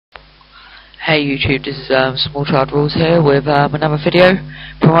Hey YouTube, this is Small Child Rules here with another video.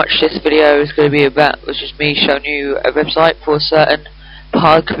 Pretty much this video is going to be about, which is me showing you a website for a certain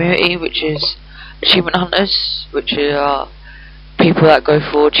part of the community, which is achievement hunters, which are people that go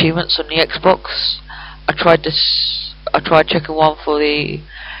for achievements on the Xbox. I tried checking one for the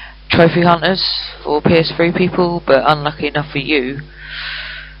trophy hunters for PS3 people, but unlucky enough for you,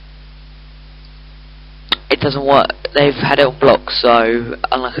 it doesn't work. They've had it on block, so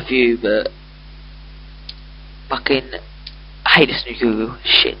unlucky for you, but fucking I hate this new Google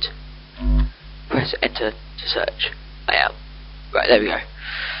shit. Press enter to search. I am. Right, there we go. I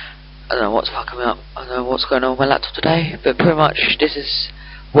don't know what's fucking me up. I don't know what's going on with my laptop today, but pretty much this is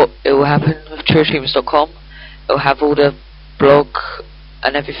what it will happen with trueachievements.com. It will have all the blog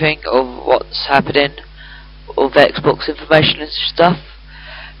and everything of what's happening, all the Xbox information and stuff.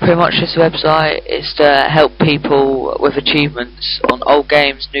 Pretty much this website is to help people with achievements on old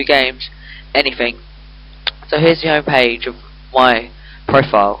games, new games, anything. So here's the home page of my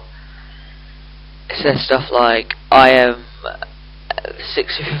profile. It says stuff like I am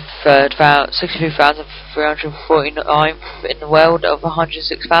 63,349th in the world of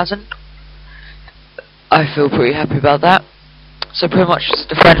 106,000. I feel pretty happy about that. So pretty much just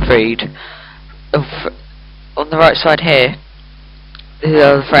the friend feed of, on the right side here. These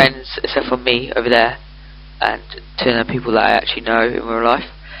are the friends except for me over there and two of the people that I actually know in real life.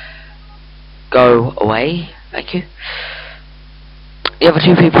 Go away, thank you. The other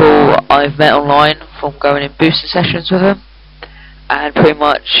two people I've met online from going in boosting sessions with them, and pretty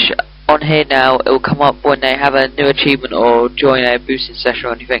much on here now it will come up when they have a new achievement or join a boosting session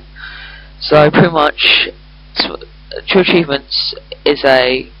or anything. So pretty much True Achievements is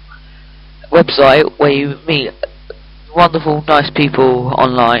a website where you meet wonderful, nice people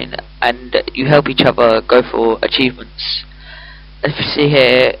online and you help each other go for achievements. If you see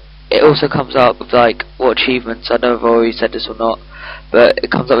here, it also comes up with like what achievements. I don't know if I've already said this or not, but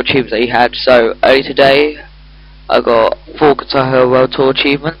it comes up with achievements that you had. So early today I got 4 Guitar Hero World Tour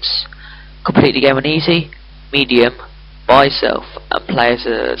achievements: complete the game on easy, medium, by yourself, and play as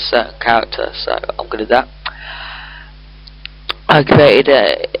a certain character. So I'm good at that. I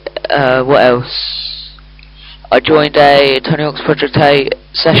created what else? I joined a Tony Hawk's Project 8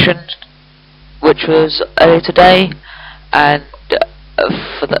 session, which was earlier today, and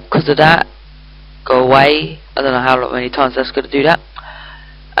because of that, go away. I don't know how many times that's going to do that.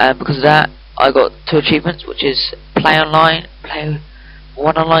 And because of that, I got 2 achievements, which is play one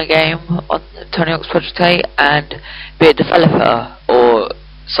online game on Tony Hawk's Project 8, and be a developer or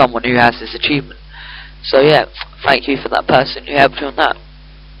someone who has this achievement. So yeah, thank you for that person who helped you on that.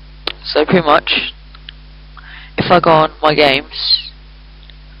 So pretty much, if I go on my games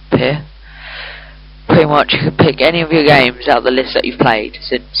here, pretty much you can pick any of your games out of the list that you've played,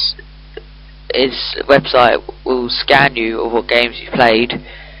 since its website will scan you of what games you've played.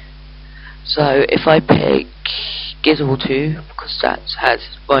 So if I pick Gears of War 2, because that has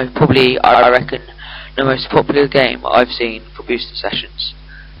probably, I reckon, the most popular game I've seen for boosting sessions.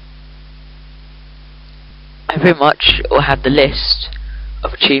 I pretty much will have the list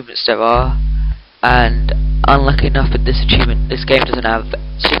of achievements there are, and unlucky enough with this achievement, this game doesn't have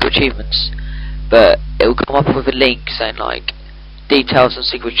secret achievements, but it will come up with a link saying like details on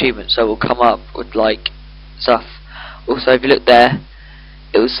secret achievements, so it will come up with like stuff. Also if you look there,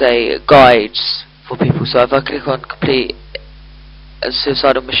 it will say guides for people. So if I click on complete a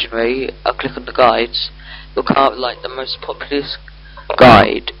suicidal missionary, I'll click on the guides, it will come up with like the most popular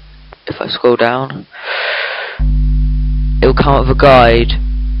guide. If I scroll down, it will come up with a guide.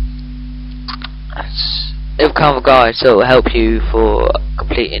 It will come with a guide, so it will help you for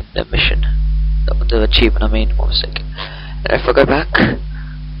completing the mission, the achievement. I mean, 1 second. And if I go back,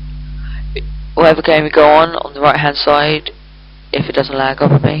 whatever game you go on the right hand side, if it doesn't lag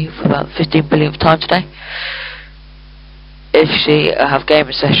up on me for about 15 billionth time today, if you see, I have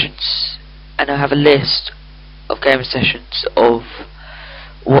gaming sessions, and I have a list of gaming sessions of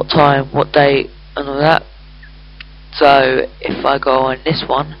what time, what date, and all that. So if I go on this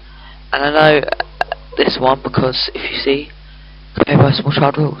one, and I know this one because if you see, created by Small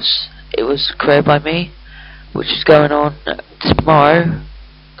Child Rules, it was created by me, which is going on tomorrow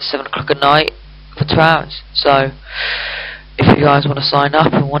 7 o'clock at night for 2 hours. So if you guys want to sign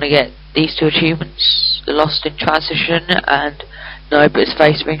up and want to get these 2 achievements, the Lost in Transition and No But His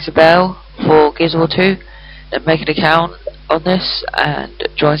Face Rings a Bell for Gears of War 2, then make an account on this and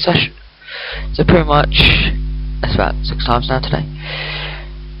join session. So pretty much that's about 6 times now today.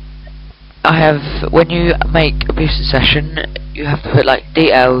 I have, when you make a boosting session, you have to put like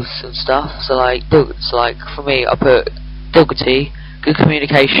details and stuff. So like for me, I put Dilgity, good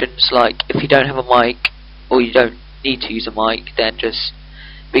communications, like if you don't have a mic or you don't need to use a mic, then just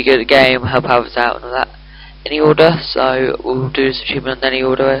be good at the game, help others out and all that. Any order, so we'll do this achievement on any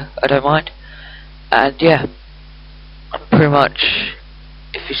order, I don't mind. And yeah, pretty much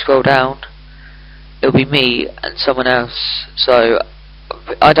if you scroll down, it'll be me and someone else. So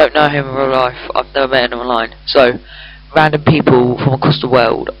I don't know him in real life, I've never met him online. So random people from across the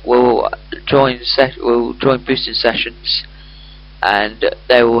world will join boosting sessions, and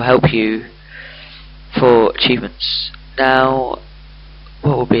they will help you for achievements. Now,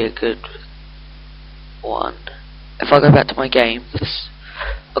 what will be a good one? If I go back to my games,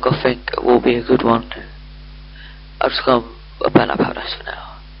 I've got to think it will be a good one. I'll just go on Burnout Paradise for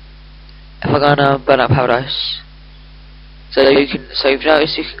now. If I go on Burnout Paradise, so you've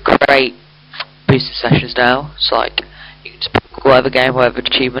noticed you can create boosted sessions now. It's like you can just pick whatever game, whatever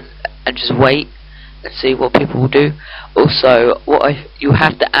achievement, and just wait and see what people will do. Also, you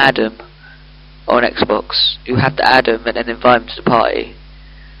have to add them on Xbox. You have to add them and then invite them to the party.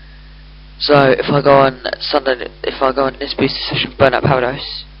 So if I go on this boosted session, Burnout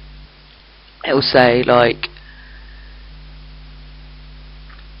Paradise, it will say like,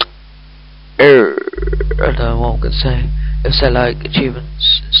 I don't know what I'm gonna say. It'll say like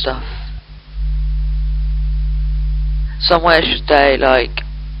achievements and stuff. Somewhere it should say like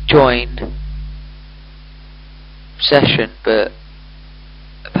join session, but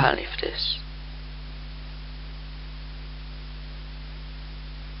apparently for this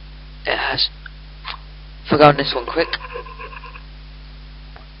it has. If I go on this one quick,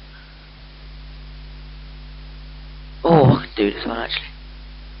 oh, I can do this one actually.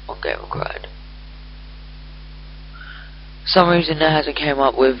 One game required. For some reason it hasn't came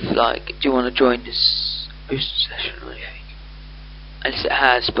up with like, do you want to join this booster session or anything? Unless it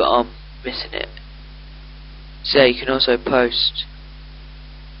has, but I'm missing it. So you can also post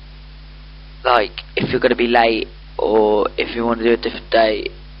like if you're going to be late, or if you want to do a different day,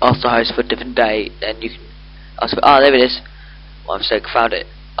 ask the host for a different day, then you can ask for, there it is. My mistake, found it.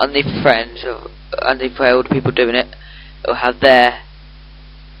 Underneath friends, or underneath where all the people doing it, it'll have there.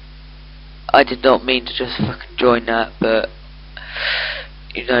 I did not mean to just fucking join that, but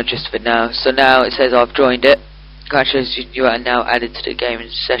you know, just for now. So now it says I've joined it. Congratulations, you are now added to the gaming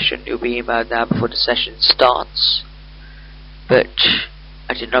session. You'll be emailed now before the session starts. But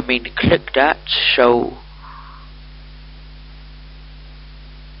I did not mean to click that, so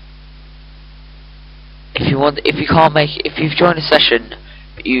if you've joined a session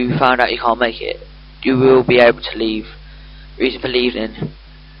but you found out you can't make it, you will be able to leave. Reason for leaving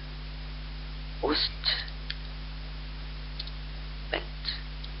wasn't meant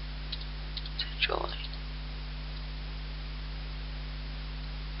to join.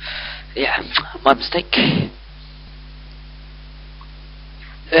 Yeah, my mistake.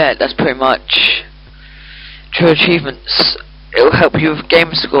 Yeah, that's pretty much true achievements. It will help you with game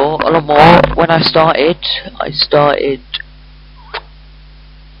score a lot more. When I started as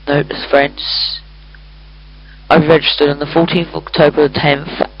friends. I registered on the 14th of October the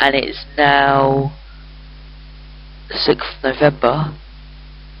 10th, and it's now the 6th of November,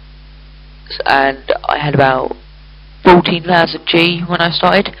 and I had about 14,000 G when I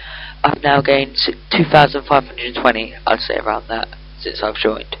started. I've now gained 2,520, I'd say around that, since I've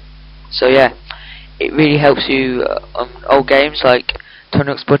joined. So yeah, it really helps you on old games like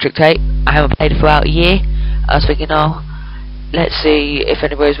Tony Hawk's Project 8. I haven't played it for about a year. I was thinking, oh, let's see if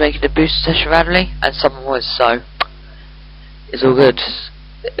anybody's making a booster session randomly, and someone was, so it's all good.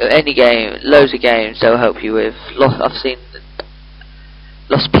 Any game, loads of games they'll help you with. I've seen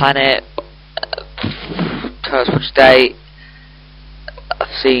Lost Planet, Tony Hawk's Project 8.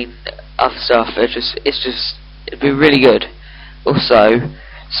 I've seen other stuff. It'd be really good. Also,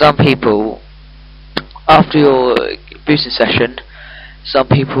 some people, after your boosting session, some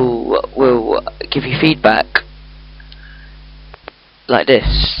people will give you feedback like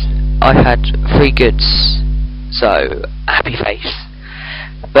this. I've had 3 goods, so happy face,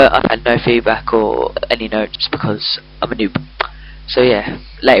 but I've had no feedback or any notes because I'm a noob. So yeah,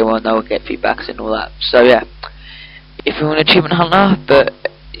 later on I will get feedbacks and all that. So yeah, if you're an achievement hunter but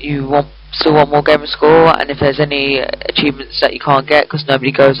you still want more gamer score, and if there's any achievements that you can't get because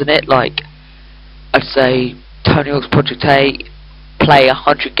nobody goes in it, like I'd say Tony Hawk's Project 8, play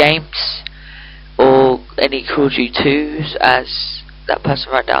 100 games, or any Call of Duty 2s, as that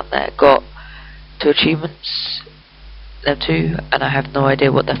person right down there got 2 achievements, them 2, and I have no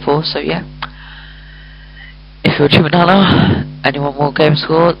idea what they're for. So yeah, if you're achievement hunter and you want more game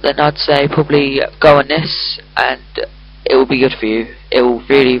score, then I'd say probably go on this, and it will be good for you. It will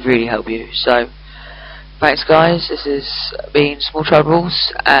really, really help you. So Thanks guys, this has been Small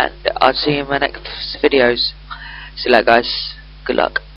Troubles, and I'll see you in my next videos. See you later guys, good luck.